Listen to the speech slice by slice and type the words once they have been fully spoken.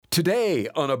Today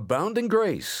on Abounding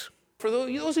Grace. For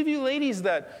those of you ladies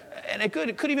that, and it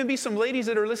could even be some ladies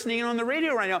that are listening in on the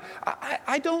radio right now,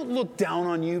 I don't look down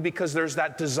on you because there's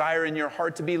that desire in your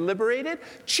heart to be liberated.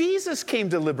 Jesus came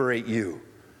to liberate you.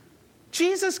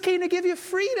 Jesus came to give you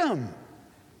freedom.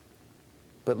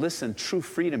 But listen, true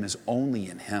freedom is only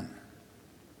in Him.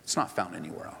 It's not found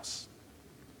anywhere else.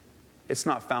 It's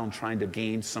not found trying to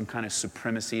gain some kind of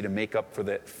supremacy to make up for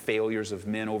the failures of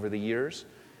men over the years.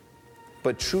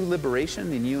 But true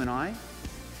liberation in you and I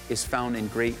is found in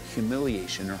great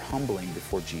humiliation or humbling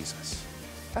before Jesus.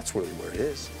 That's really where it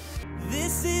is.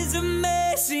 This is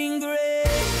amazing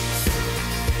grace.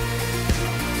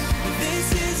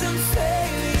 This is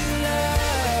unfailing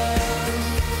love.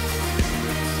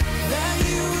 That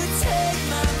you would take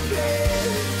my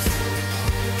place.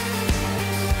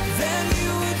 That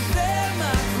you would bear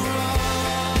my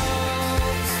cross.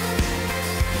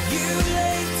 You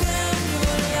laid down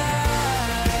your life.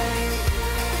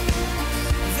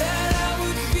 That I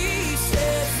would be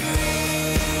set free.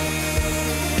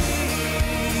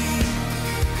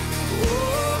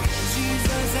 Oh,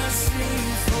 Jesus, I sing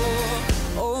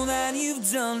for all that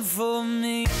you've done for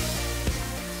me.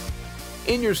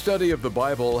 In your study of the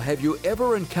Bible, have you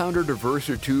ever encountered a verse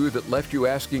or two that left you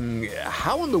asking,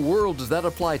 how in the world does that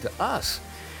apply to us?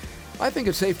 I think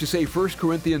it's safe to say 1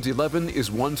 Corinthians 11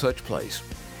 is one such place.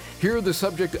 Here the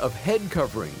subject of head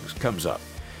coverings comes up.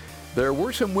 There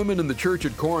were some women in the church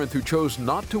at Corinth who chose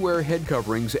not to wear head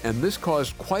coverings, and this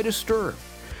caused quite a stir.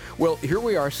 Well, here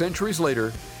we are centuries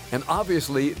later, and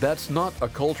obviously that's not a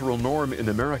cultural norm in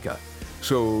America.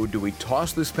 So do we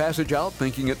toss this passage out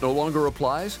thinking it no longer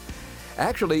applies?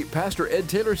 Actually, Pastor Ed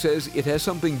Taylor says it has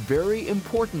something very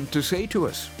important to say to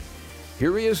us.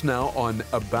 Here he is now on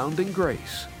Abounding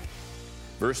Grace.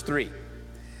 Verse 3.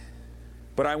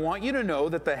 But I want you to know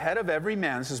that the head of every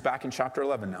man, this is back in chapter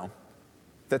 11 now,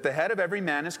 that the head of every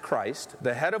man is Christ,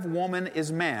 the head of woman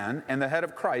is man, and the head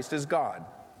of Christ is God.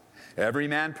 Every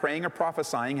man praying or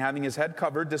prophesying, having his head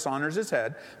covered, dishonors his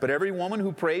head, but every woman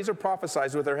who prays or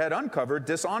prophesies with her head uncovered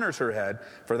dishonors her head,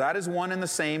 for that is one and the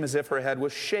same as if her head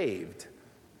was shaved.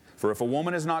 For if a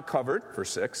woman is not covered, verse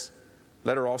 6,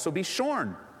 let her also be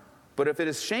shorn. But if it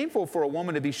is shameful for a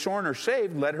woman to be shorn or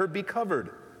shaved, let her be covered.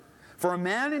 For a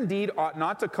man indeed ought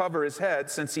not to cover his head,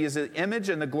 since he is the image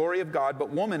and the glory of God, but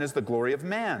woman is the glory of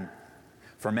man.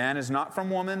 For man is not from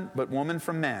woman, but woman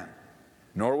from man.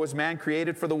 Nor was man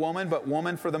created for the woman, but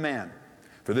woman for the man.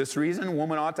 For this reason,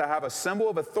 woman ought to have a symbol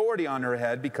of authority on her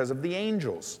head because of the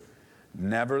angels.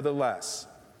 Nevertheless,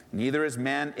 neither is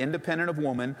man independent of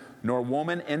woman, nor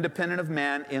woman independent of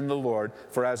man in the Lord.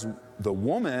 For as the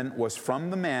woman was from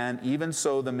the man, even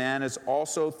so the man is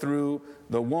also through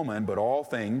the woman, but all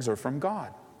things are from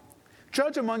God.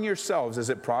 Judge among yourselves, is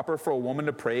it proper for a woman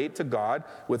to pray to God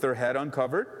with her head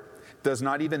uncovered? Does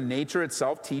not even nature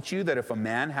itself teach you that if a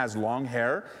man has long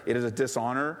hair, it is a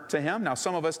dishonor to him? Now,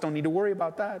 some of us don't need to worry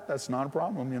about that. That's not a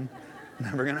problem. You're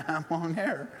never going to have long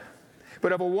hair.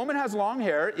 But if a woman has long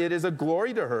hair, it is a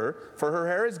glory to her, for her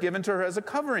hair is given to her as a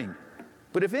covering.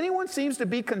 But if anyone seems to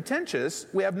be contentious,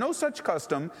 we have no such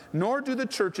custom, nor do the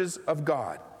churches of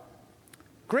God.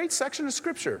 Great section of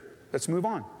Scripture. Let's move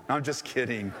on. No, I'm just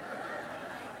kidding.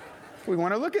 We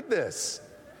want to look at this.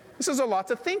 This is a lot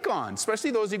to think on,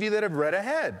 especially those of you that have read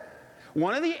ahead.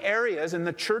 One of the areas in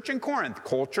the church in Corinth,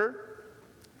 culture,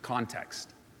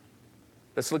 context.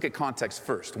 Let's look at context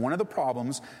first. One of the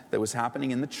problems that was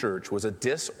happening in the church was a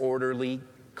disorderly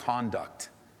conduct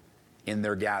in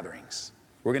their gatherings.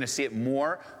 We're going to see it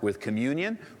more with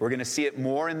communion. We're going to see it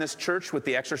more in this church with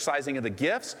the exercising of the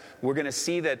gifts. We're going to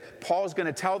see that Paul's going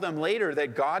to tell them later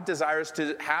that God desires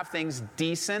to have things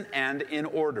decent and in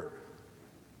order.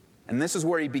 And this is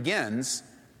where he begins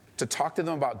to talk to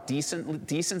them about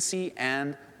decency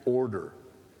and order.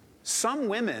 Some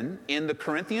women in the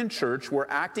Corinthian church were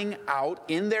acting out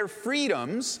in their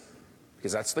freedoms,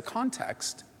 because that's the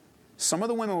context. Some of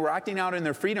the women were acting out in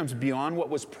their freedoms beyond what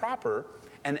was proper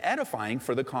and edifying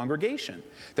for the congregation.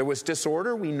 There was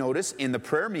disorder, we notice, in the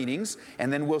prayer meetings,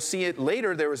 and then we'll see it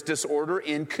later, there was disorder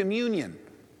in communion.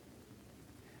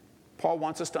 Paul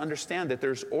wants us to understand that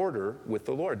there's order with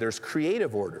the Lord. There's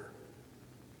creative order.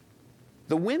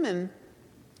 The women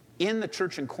in the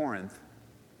church in Corinth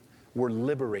were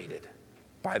liberated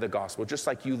by the gospel, just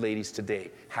like you ladies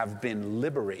today have been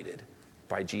liberated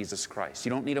by Jesus Christ. You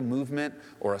don't need a movement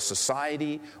or a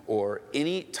society or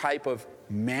any type of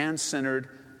man-centered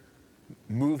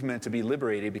movement to be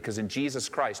liberated, because in Jesus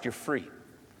Christ you're free.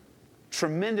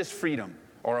 Tremendous freedom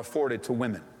are afforded to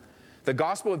women. The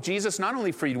gospel of Jesus not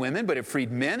only freed women, but it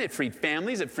freed men, it freed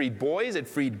families, it freed boys, it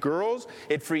freed girls,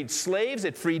 it freed slaves,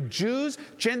 it freed Jews,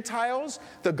 Gentiles.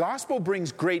 The gospel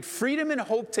brings great freedom and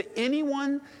hope to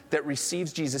anyone that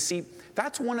receives Jesus. See,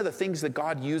 that's one of the things that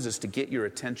God uses to get your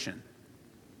attention.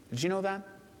 Did you know that?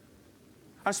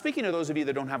 I'm speaking to those of you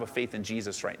that don't have a faith in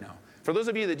Jesus right now. For those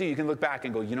of you that do, you can look back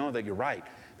and go, you know that you're right.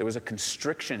 There was a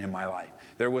constriction in my life.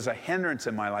 There was a hindrance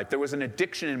in my life. There was an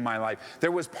addiction in my life.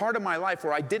 There was part of my life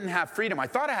where I didn't have freedom. I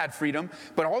thought I had freedom,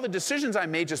 but all the decisions I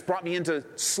made just brought me into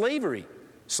slavery.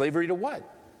 Slavery to what?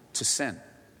 To sin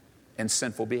and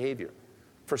sinful behavior.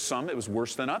 For some, it was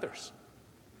worse than others.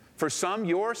 For some,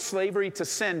 your slavery to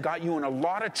sin got you in a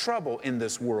lot of trouble in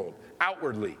this world,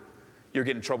 outwardly. You're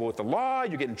getting in trouble with the law,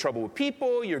 you're getting in trouble with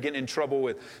people, you're getting in trouble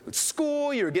with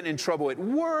school, you're getting in trouble at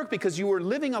work because you were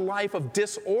living a life of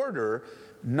disorder,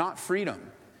 not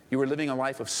freedom. You were living a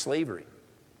life of slavery.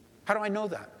 How do I know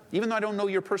that? Even though I don't know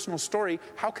your personal story,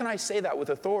 how can I say that with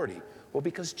authority? Well,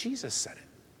 because Jesus said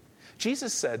it.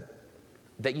 Jesus said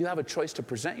that you have a choice to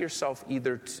present yourself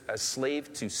either a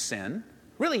slave to sin.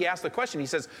 Really, he asked the question, he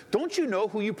says, don't you know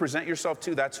who you present yourself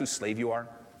to? That's whose slave you are.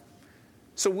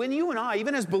 So when you and I,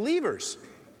 even as believers,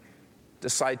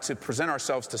 decide to present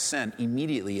ourselves to sin,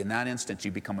 immediately in that instant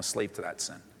you become a slave to that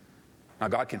sin. Now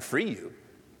God can free you,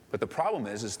 but the problem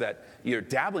is that you're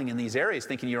dabbling in these areas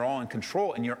thinking you're all in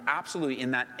control, and you're absolutely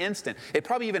in that instant. It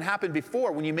probably even happened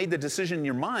before when you made the decision in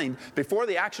your mind, before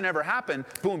the action ever happened,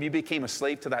 boom, you became a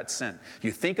slave to that sin.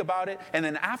 You think about it, and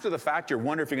then after the fact, you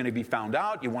wonder if you're going to be found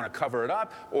out, you want to cover it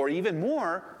up, or even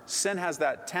more, sin has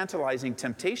that tantalizing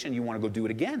temptation, you want to go do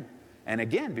it again. And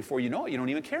again, before you know it, you don't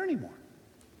even care anymore.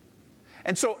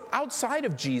 And so outside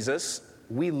of Jesus,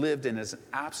 we lived in as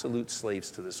absolute slaves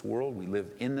to this world. We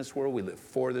lived in this world. We lived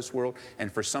for this world.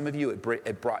 And for some of you,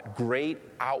 it brought great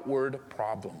outward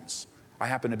problems. I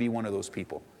happen to be one of those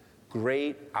people.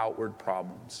 Great outward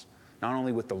problems. Not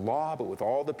only with the law, but with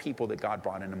all the people that God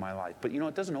brought into my life. But you know,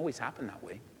 it doesn't always happen that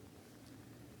way.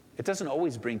 It doesn't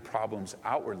always bring problems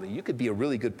outwardly. You could be a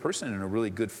really good person and a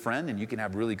really good friend, and you can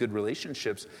have really good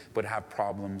relationships, but have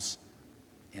problems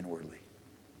inwardly.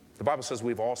 The Bible says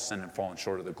we've all sinned and fallen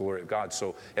short of the glory of God,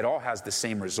 so it all has the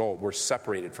same result. We're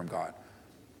separated from God,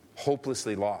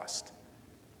 hopelessly lost.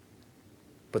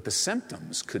 But the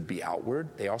symptoms could be outward.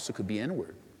 They also could be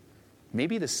inward.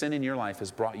 Maybe the sin in your life has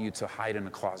brought you to hide in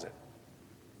a closet,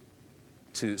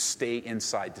 to stay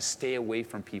inside, to stay away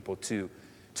from people, to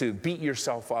beat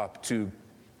yourself up, you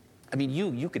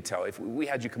could tell. If we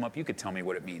had you come up, you could tell me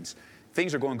what it means.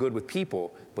 Things are going good with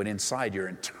people, but inside you're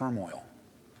in turmoil.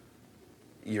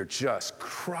 You're just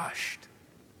crushed.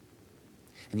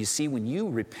 And you see, when you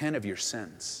repent of your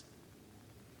sins,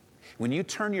 when you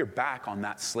turn your back on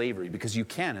that slavery, because you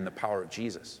can in the power of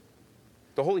Jesus,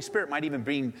 the Holy Spirit might even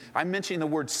bring, I'm mentioning the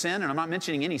word sin, and I'm not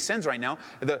mentioning any sins right now.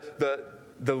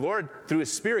 The Lord, through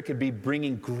His Spirit, could be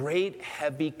bringing great,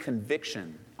 heavy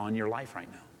conviction on your life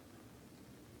right now.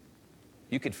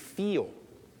 You could feel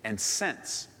and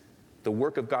sense the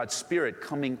work of God's Spirit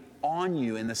coming on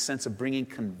you in the sense of bringing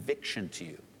conviction to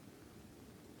you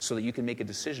so that you can make a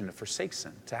decision to forsake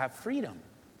sin, to have freedom,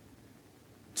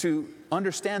 to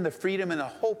understand the freedom and the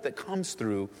hope that comes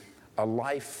through a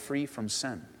life free from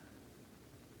sin.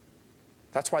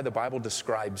 That's why the Bible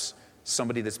describes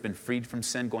somebody that's been freed from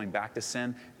sin, going back to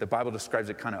sin. The Bible describes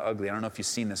it kind of ugly. I don't know if you've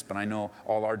seen this, but I know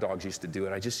all our dogs used to do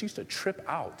it. I just used to trip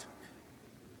out.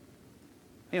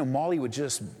 You know, Molly would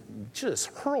just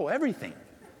hurl everything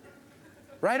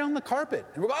right on the carpet.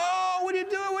 And we're going, oh, what are you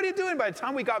doing? What are you doing? By the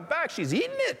time we got back, she's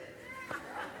eating it.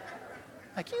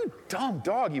 Like, you dumb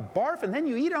dog, you barf and then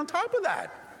you eat it on top of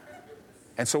that.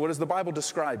 And so what does the Bible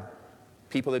describe?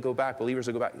 People that go back, believers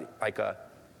that go back, like a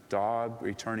dog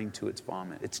returning to its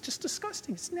vomit. It's just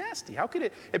disgusting. It's nasty. How could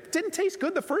it didn't taste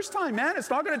good the first time, man. It's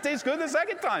not going to taste good the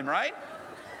second time, right?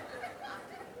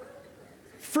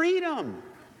 Freedom.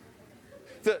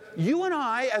 You and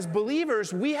I, as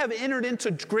believers, we have entered into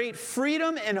great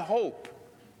freedom and hope.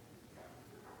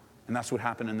 And that's what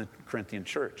happened in the Corinthian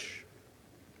church.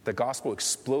 The gospel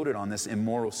exploded on this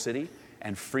immoral city,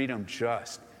 and freedom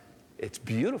it's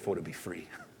beautiful to be free.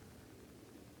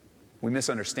 We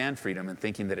misunderstand freedom in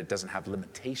thinking that it doesn't have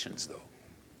limitations, though.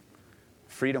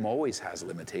 Freedom always has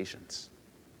limitations,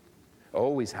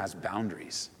 always has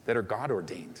boundaries that are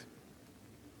God-ordained.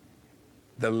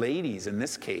 The ladies, in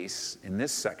this case, in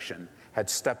this section, had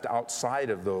stepped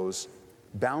outside of those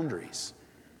boundaries.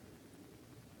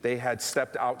 They had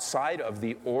stepped outside of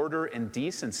the order and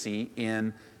decency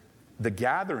in the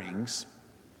gatherings,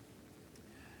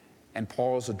 and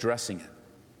Paul's addressing it.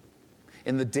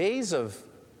 In the days of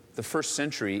the first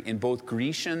century, in both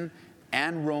Grecian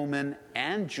and Roman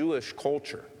and Jewish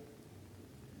culture,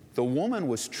 the woman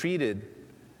was treated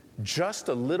just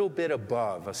a little bit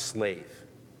above a slave.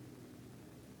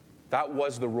 That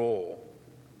was the role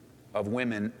of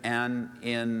women, and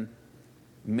in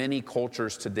many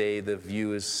cultures today, the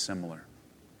view is similar.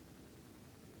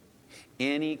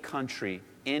 Any country,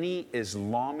 any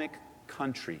Islamic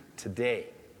country today,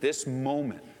 this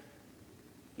moment,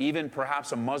 even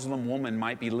perhaps a Muslim woman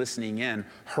might be listening in,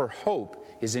 her hope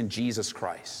is in Jesus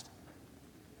Christ.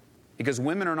 Because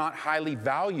women are not highly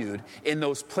valued in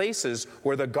those places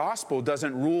where the gospel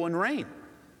doesn't rule and reign.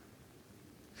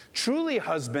 Truly,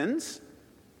 husbands,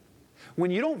 when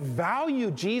you don't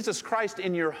value Jesus Christ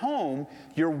in your home,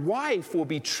 your wife will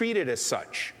be treated as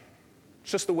such.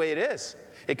 It's just the way it is.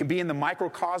 It could be in the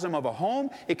microcosm of a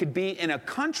home. It could be in a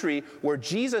country where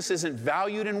Jesus isn't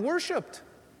valued and worshiped.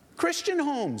 Christian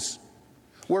homes,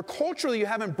 where culturally you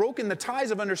haven't broken the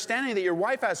ties of understanding that your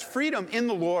wife has freedom in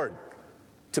the Lord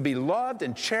to be loved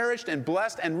and cherished and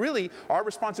blessed. And really, our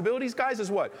responsibilities, guys, is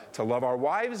what? To love our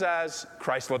wives as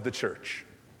Christ loved the church.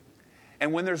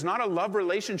 And when there's not a love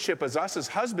relationship as us as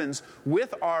husbands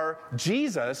with our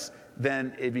Jesus,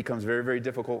 then it becomes very, very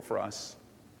difficult for us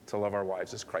to love our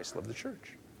wives as Christ loved the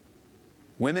church.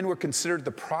 Women were considered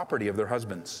the property of their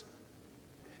husbands.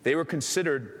 They were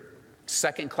considered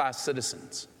second-class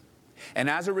citizens. And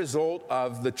as a result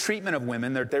of the treatment of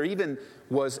women, there even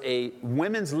was a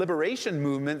women's liberation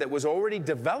movement that was already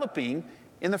developing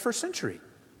in the first century.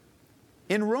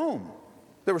 In Rome,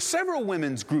 there were several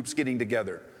women's groups getting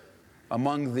together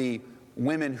among the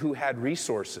women who had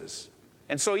resources.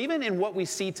 And so even in what we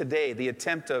see today, the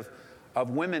attempt of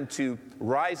women to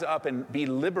rise up and be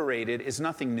liberated is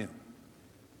nothing new.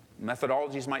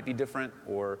 Methodologies might be different,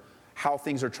 or how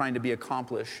things are trying to be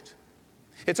accomplished.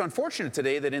 It's unfortunate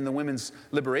today that in the women's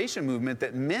liberation movement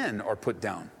that men are put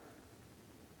down.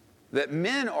 That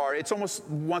men are, it's almost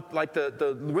like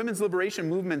the women's liberation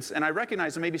movements, and I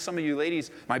recognize that maybe some of you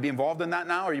ladies might be involved in that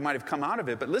now, or you might have come out of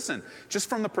it, but listen, just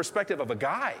from the perspective of a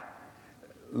guy,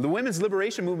 the women's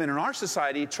liberation movement in our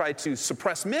society tried to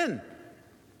suppress men,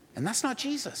 and that's not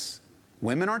Jesus.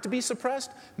 Women aren't to be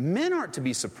suppressed, men aren't to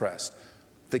be suppressed.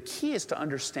 The key is to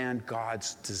understand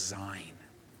God's design.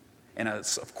 And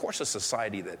of course, a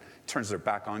society that turns their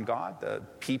back on God, the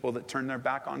people that turn their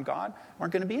back on God,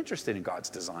 aren't going to be interested in God's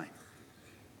design.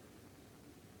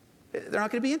 They're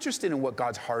not going to be interested in what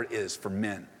God's heart is for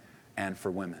men and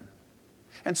for women.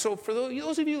 And so for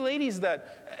those of you ladies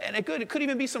that, and it could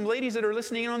even be some ladies that are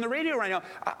listening in on the radio right now,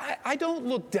 I don't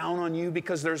look down on you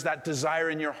because there's that desire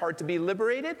in your heart to be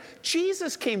liberated.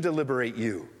 Jesus came to liberate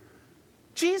you.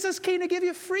 Jesus came to give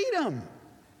you freedom.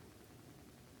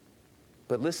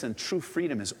 But listen, true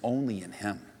freedom is only in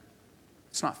Him.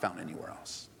 It's not found anywhere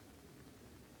else.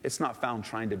 It's not found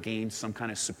trying to gain some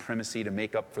kind of supremacy to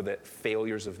make up for the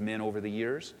failures of men over the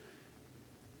years.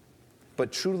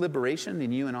 But true liberation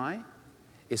in you and I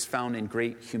is found in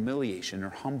great humiliation or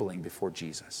humbling before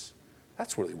Jesus.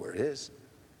 That's really where it is.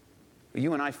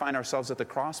 You and I find ourselves at the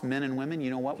cross, men and women, you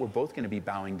know what? We're both going to be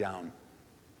bowing down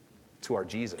to our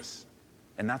Jesus.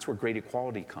 And that's where great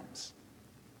equality comes.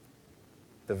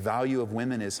 The value of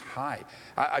women is high.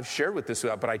 I've shared with this,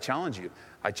 but I challenge you.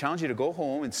 I challenge you to go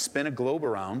home and spin a globe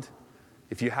around,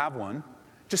 if you have one.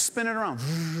 Just spin it around,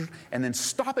 and then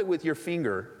stop it with your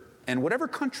finger, and whatever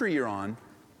country you're on,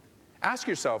 ask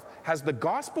yourself, has the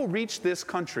gospel reached this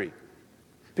country?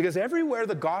 Because everywhere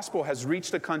the gospel has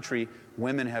reached a country,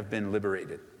 women have been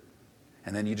liberated.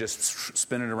 And then you just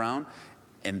spin it around,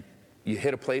 and you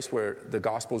hit a place where the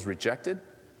gospel is rejected,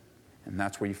 and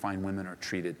that's where you find women are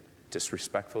treated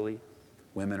disrespectfully.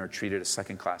 Women are treated as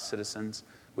second-class citizens,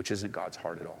 which isn't God's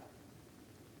heart at all.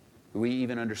 We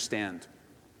even understand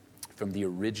from the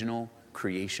original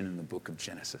creation in the book of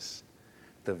Genesis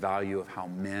the value of how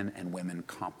men and women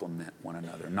complement one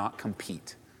another, not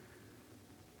compete.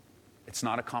 It's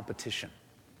not a competition.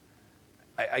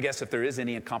 I guess if there is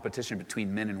any competition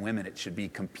between men and women, it should be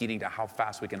competing to how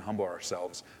fast we can humble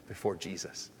ourselves before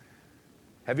Jesus.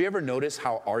 Have you ever noticed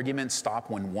how arguments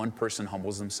stop when one person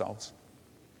humbles themselves?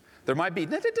 There might be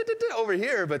over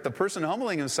here, but the person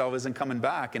humbling himself isn't coming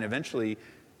back, and eventually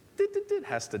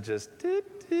has to just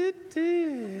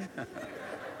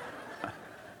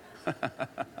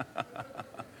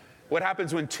What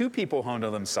happens when two people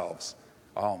humble themselves?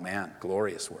 Oh man,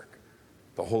 glorious work.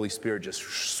 The Holy Spirit just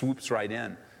swoops right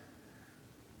in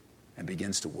and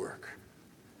begins to work.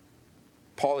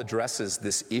 Paul addresses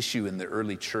this issue in the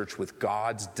early church with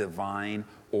God's divine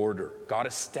order. God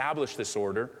established this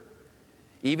order.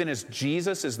 Even as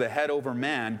Jesus is the head over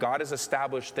man, God has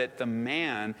established that the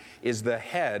man is the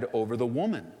head over the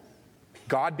woman.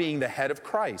 God being the head of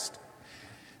Christ.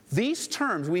 These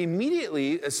terms, we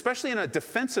immediately, especially in a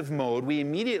defensive mode,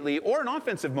 or an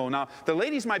offensive mode. Now, the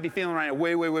ladies might be feeling right now,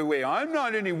 wait, I'm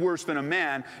not any worse than a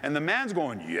man. And the man's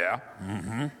going, yeah,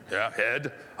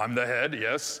 head, I'm the head,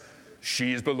 yes.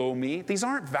 She is below me. These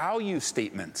aren't value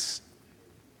statements.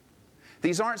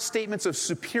 These aren't statements of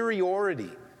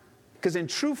superiority. Because in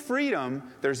true freedom,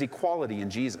 there's equality in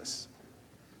Jesus.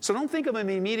 So don't think of him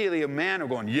immediately a man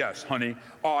going, yes, honey,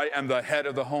 I am the head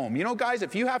of the home. You know, guys,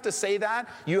 if you have to say that,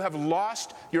 you have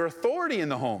lost your authority in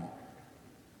the home.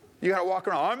 You got to walk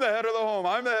around, I'm the head of the home,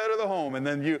 I'm the head of the home. And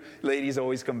then you ladies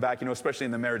always come back, especially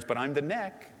in the marriage, but I'm the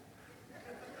neck.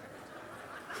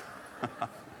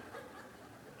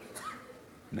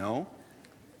 No.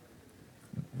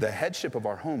 The headship of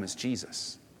our home is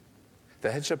Jesus.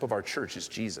 The headship of our church is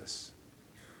Jesus.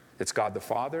 It's God the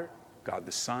Father, God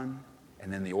the Son,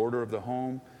 and then the order of the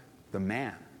home, the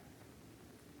man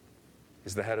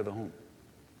is the head of the home,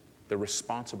 the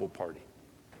responsible party.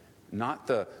 Not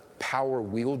the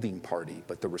power-wielding party,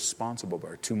 but the responsible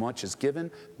party. Too much is given,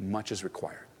 much is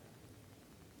required.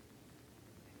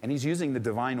 And he's using the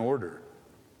divine order,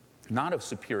 not of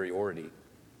superiority,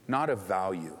 not of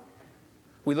value.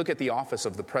 We look at the office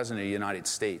of the President of the United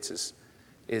States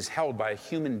is held by a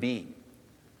human being.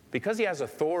 Because he has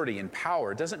authority and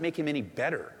power, it doesn't make him any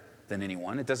better than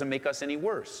anyone. It doesn't make us any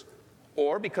worse.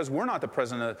 Or because we're not the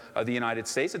President of the United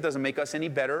States, it doesn't make us any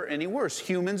better or any worse.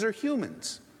 Humans are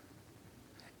humans.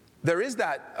 There is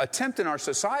that attempt in our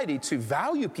society to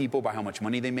value people by how much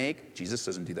money they make. Jesus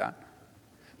doesn't do that.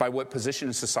 By what position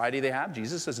in society they have.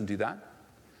 Jesus doesn't do that.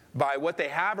 By what they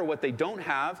have or what they don't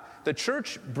have. The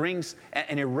church brings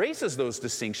and erases those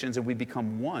distinctions, and we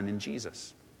become one in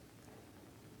Jesus.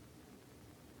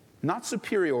 Not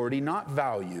superiority, not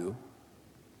value,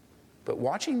 but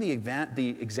watching the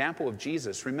example of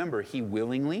Jesus. Remember, he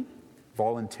willingly,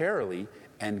 voluntarily,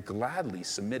 and gladly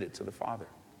submitted to the Father.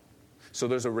 So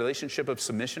there's a relationship of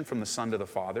submission from the Son to the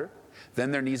Father.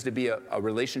 Then there needs to be a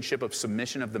relationship of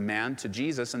submission of the man to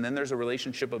Jesus. And then there's a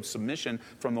relationship of submission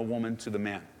from the woman to the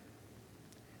man.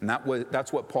 And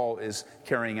that's what Paul is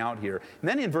carrying out here. And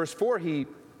then in verse 4, he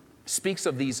speaks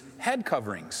of these head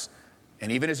coverings.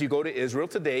 And even as you go to Israel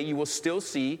today, you will still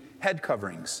see head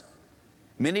coverings.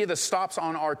 Many of the stops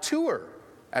on our tour,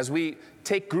 as we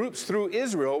take groups through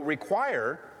Israel,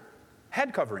 require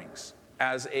head coverings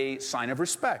as a sign of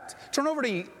respect. Turn over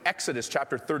to Exodus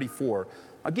chapter 34.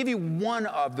 I'll give you one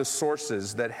of the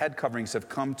sources that head coverings have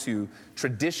come to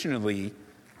traditionally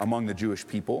among the Jewish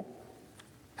people.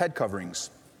 Head coverings.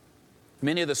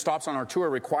 Many of the stops on our tour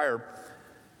require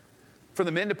for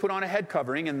the men to put on a head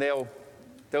covering, and they'll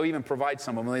even provide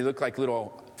some of them. They look like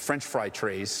little French fry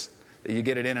trays that you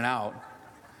get it in and out.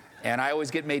 And I always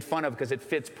get made fun of because it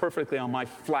fits perfectly on my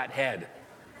flat head.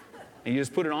 And you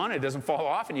just put it on, it doesn't fall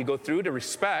off, and you go through to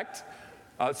respect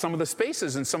some of the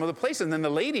spaces and some of the places. And then the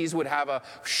ladies would have a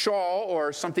shawl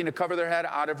or something to cover their head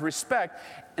out of respect.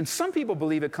 And some people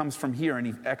believe it comes from here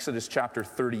in Exodus chapter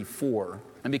 34.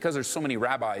 And because there's so many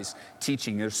rabbis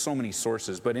teaching, there's so many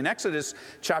sources. But in Exodus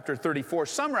chapter 34,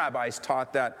 some rabbis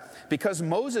taught that because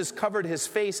Moses covered his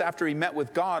face after he met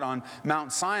with God on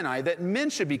Mount Sinai, that men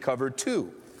should be covered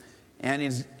too. And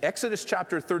in Exodus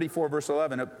chapter 34, verse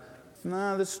 11,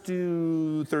 let's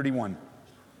do 31.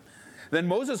 Then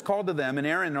Moses called to them, and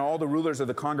Aaron and all the rulers of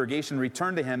the congregation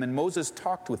returned to him, and Moses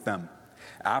talked with them.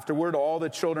 Afterward, all the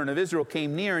children of Israel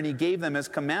came near, and he gave them as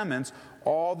commandments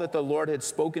all that the Lord had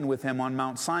spoken with him on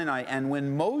Mount Sinai. And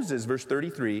when Moses, verse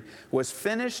 33, was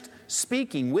finished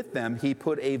speaking with them, he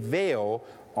put a veil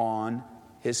on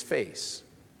his face.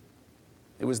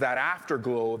 It was that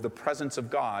afterglow of the presence of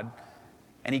God,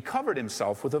 and he covered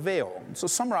himself with a veil. So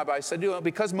some rabbis said,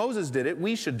 because Moses did it,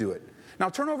 we should do it. Now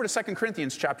turn over to 2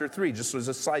 Corinthians chapter 3, just as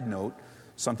a side note,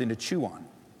 something to chew on.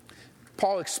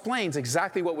 Paul explains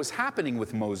exactly what was happening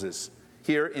with Moses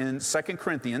here in 2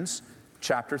 Corinthians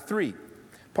chapter 3.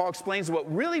 Paul explains what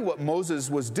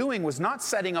Moses was doing was not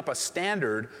setting up a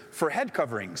standard for head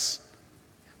coverings,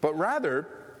 but rather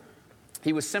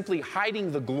he was simply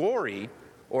hiding the glory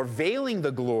or veiling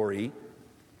the glory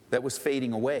that was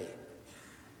fading away.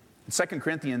 In 2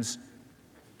 Corinthians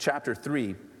chapter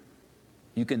 3,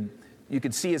 you can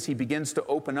see as he begins to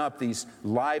open up these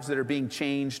lives that are being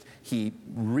changed, he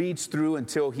reads through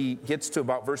until he gets to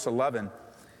about verse 11.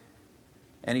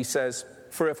 And he says,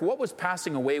 "For if what was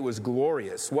passing away was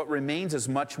glorious, what remains is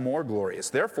much more glorious.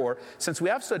 Therefore, since we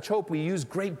have such hope, we use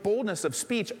great boldness of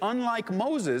speech, unlike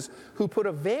Moses, who put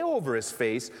a veil over his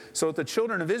face so that the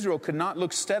children of Israel could not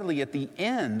look steadily at the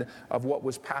end of what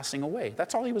was passing away."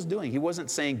 That's all he was doing. He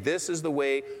wasn't saying this is the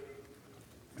way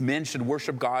men should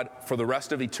worship God for the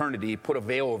rest of eternity, put a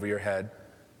veil over your head.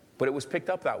 but it was picked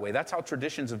up that way. That's how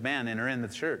traditions of man enter in the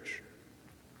church.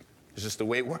 It's just the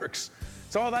way it works.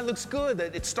 So, that looks good.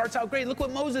 It starts out great. Look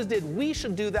what Moses did. We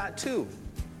should do that too.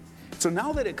 So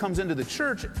now that it comes into the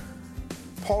church,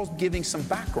 Paul's giving some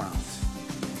background.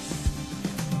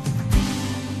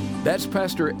 That's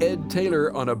Pastor Ed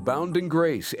Taylor on Abounding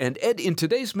Grace. And Ed, in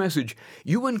today's message,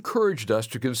 you encouraged us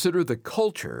to consider the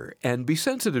culture and be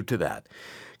sensitive to that.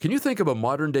 Can you think of a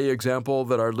modern-day example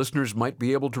that our listeners might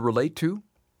be able to relate to?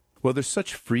 Well, there's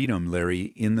such freedom,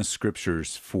 Larry, in the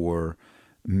Scriptures for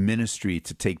ministry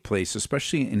to take place,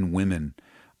 especially in women.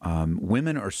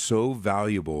 Women are so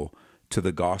valuable to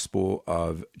the gospel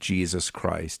of Jesus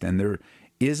Christ. And there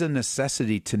is a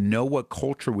necessity to know what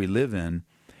culture we live in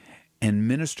and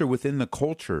minister within the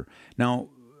culture. Now,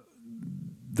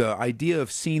 the idea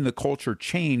of seeing the culture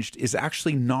changed is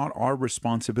actually not our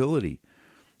responsibility.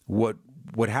 What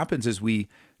happens is we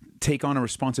take on a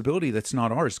responsibility that's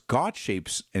not ours. God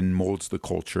shapes and molds the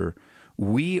culture.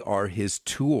 We are his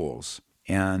tools.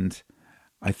 And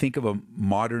I think of a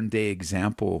modern day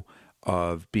example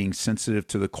of being sensitive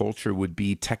to the culture would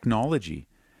be technology.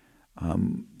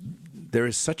 There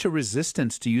is such a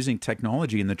resistance to using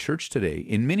technology in the church today,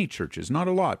 in many churches, not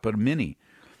a lot, but many.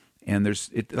 And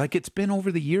it's been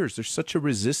over the years, there's such a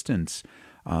resistance,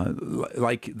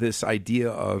 like this idea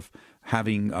of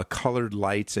having colored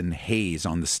lights and haze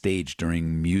on the stage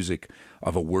during music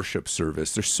of a worship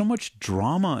service. There's so much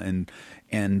drama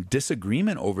and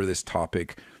disagreement over this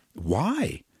topic.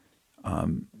 Why?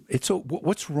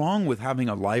 What's wrong with having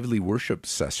a lively worship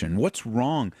session? What's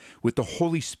wrong with the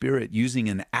Holy Spirit using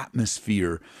an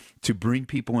atmosphere to bring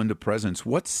people into presence?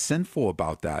 What's sinful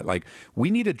about that? Like,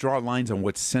 we need to draw lines on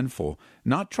what's sinful,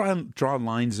 not try and draw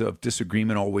lines of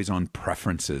disagreement always on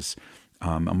preferences.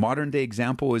 A modern day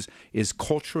example is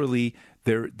culturally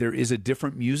there is a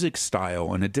different music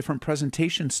style and a different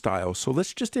presentation style. So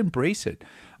let's just embrace it.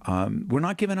 We're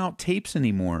not giving out tapes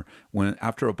anymore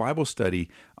after a Bible study.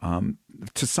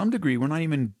 To some degree, we're not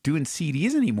even doing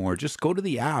CDs anymore. Just go to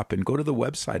the app and go to the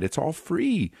website. It's all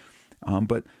free.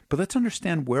 But let's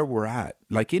understand where we're at.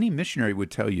 Like any missionary would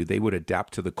tell you, they would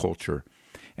adapt to the culture.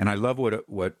 And I love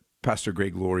what Pastor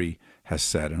Greg Laurie has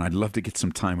said, and I'd love to get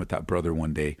some time with that brother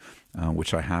one day,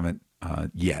 which I haven't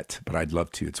yet, but I'd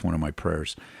love to. It's one of my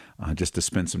prayers, just to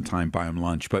spend some time, buy him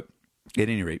lunch. But at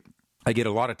any rate, I get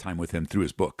a lot of time with him through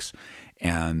his books.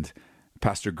 And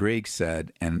Pastor Greg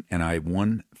said, and I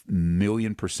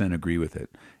 1,000,000% agree with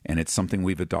it, and it's something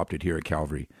we've adopted here at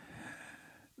Calvary,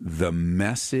 the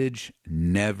message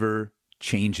never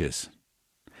changes,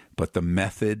 but the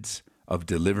methods of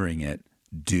delivering it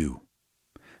do.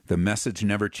 The message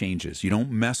never changes. You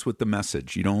don't mess with the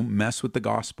message. You don't mess with the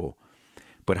gospel.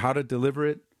 But how to deliver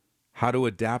it, how to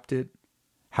adapt it,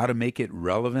 how to make it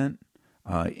relevant,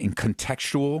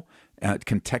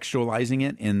 contextualizing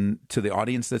it to the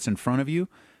audience that's in front of you,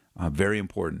 very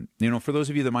important. For those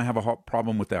of you that might have a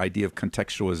problem with the idea of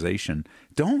contextualization,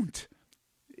 don't.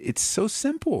 It's so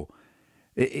simple.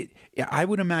 I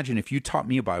would imagine if you taught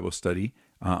me a Bible study,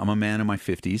 I'm a man in my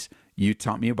 50s, you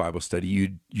taught me a Bible study,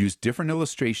 you'd use different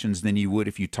illustrations than you would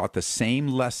if you taught the same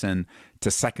lesson to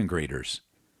second graders.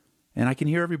 And I can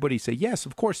hear everybody say, yes,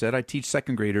 of course, Ed, I teach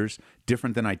second graders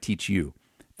different than I teach you.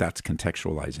 That's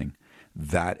contextualizing.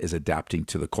 That is adapting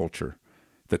to the culture.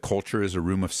 The culture is a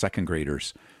room of second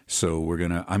graders. So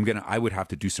I would have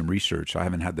to do some research. I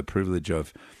haven't had the privilege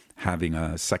of having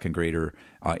a second grader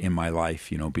in my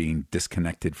life, being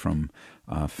disconnected from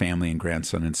family and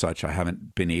grandson and such. I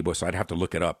haven't been able, so I'd have to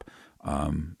look it up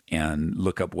and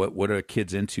look up what are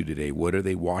kids into today? What are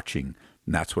they watching?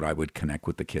 And that's what I would connect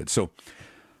with the kids. So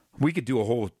we could do a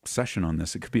whole session on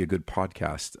this. It could be a good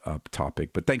podcast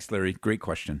topic. But thanks, Larry. Great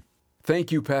question.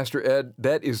 Thank you, Pastor Ed.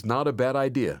 That is not a bad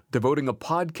idea, devoting a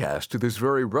podcast to this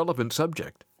very relevant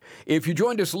subject. If you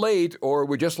joined us late or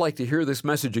would just like to hear this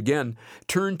message again,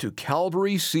 turn to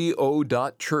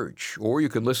calvaryco.church, or you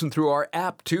can listen through our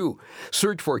app too.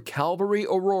 Search for Calvary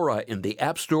Aurora in the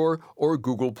App Store or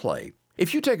Google Play.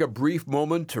 If you take a brief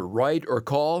moment to write or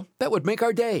call, that would make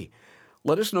our day.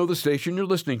 Let us know the station you're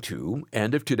listening to,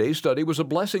 and if today's study was a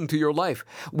blessing to your life.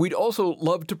 We'd also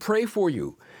love to pray for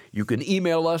you. You can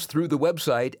email us through the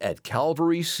website at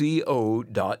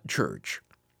calvaryco.church.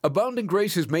 Abounding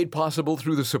Grace is made possible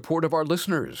through the support of our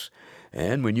listeners.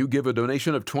 And when you give a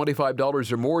donation of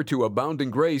 $25 or more to Abounding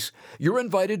Grace, you're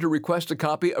invited to request a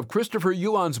copy of Christopher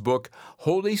Yuan's book,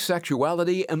 Holy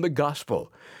Sexuality and the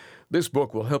Gospel. This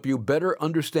book will help you better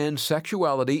understand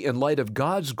sexuality in light of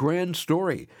God's grand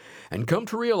story and come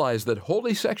to realize that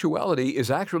holy sexuality is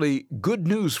actually good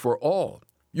news for all.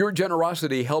 Your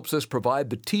generosity helps us provide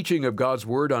the teaching of God's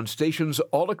Word on stations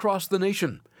all across the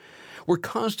nation. We're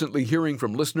constantly hearing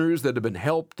from listeners that have been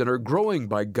helped and are growing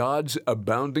by God's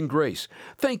abounding grace.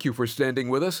 Thank you for standing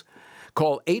with us.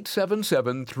 Call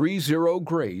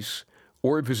 877-30-GRACE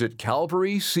or visit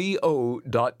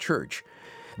calvaryco.church.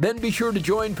 Then be sure to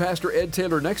join Pastor Ed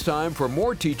Taylor next time for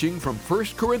more teaching from 1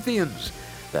 Corinthians.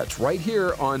 That's right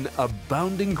here on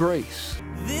Abounding Grace.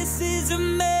 This is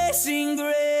amazing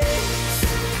grace.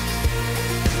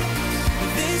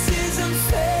 This is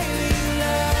unfailing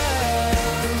love.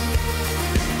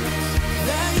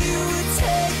 That you would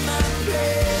take my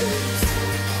place.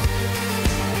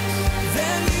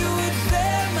 That you would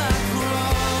bear my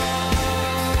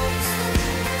cross.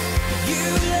 You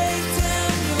laid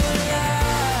down your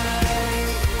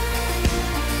life.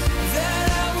 That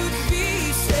I would be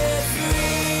set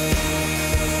free.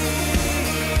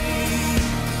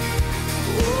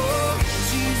 Oh,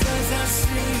 Jesus, I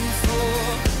sing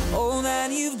for all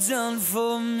that you've done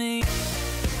for me.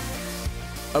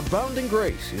 Abounding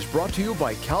Grace is brought to you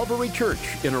by Calvary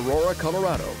Church in Aurora,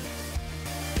 Colorado.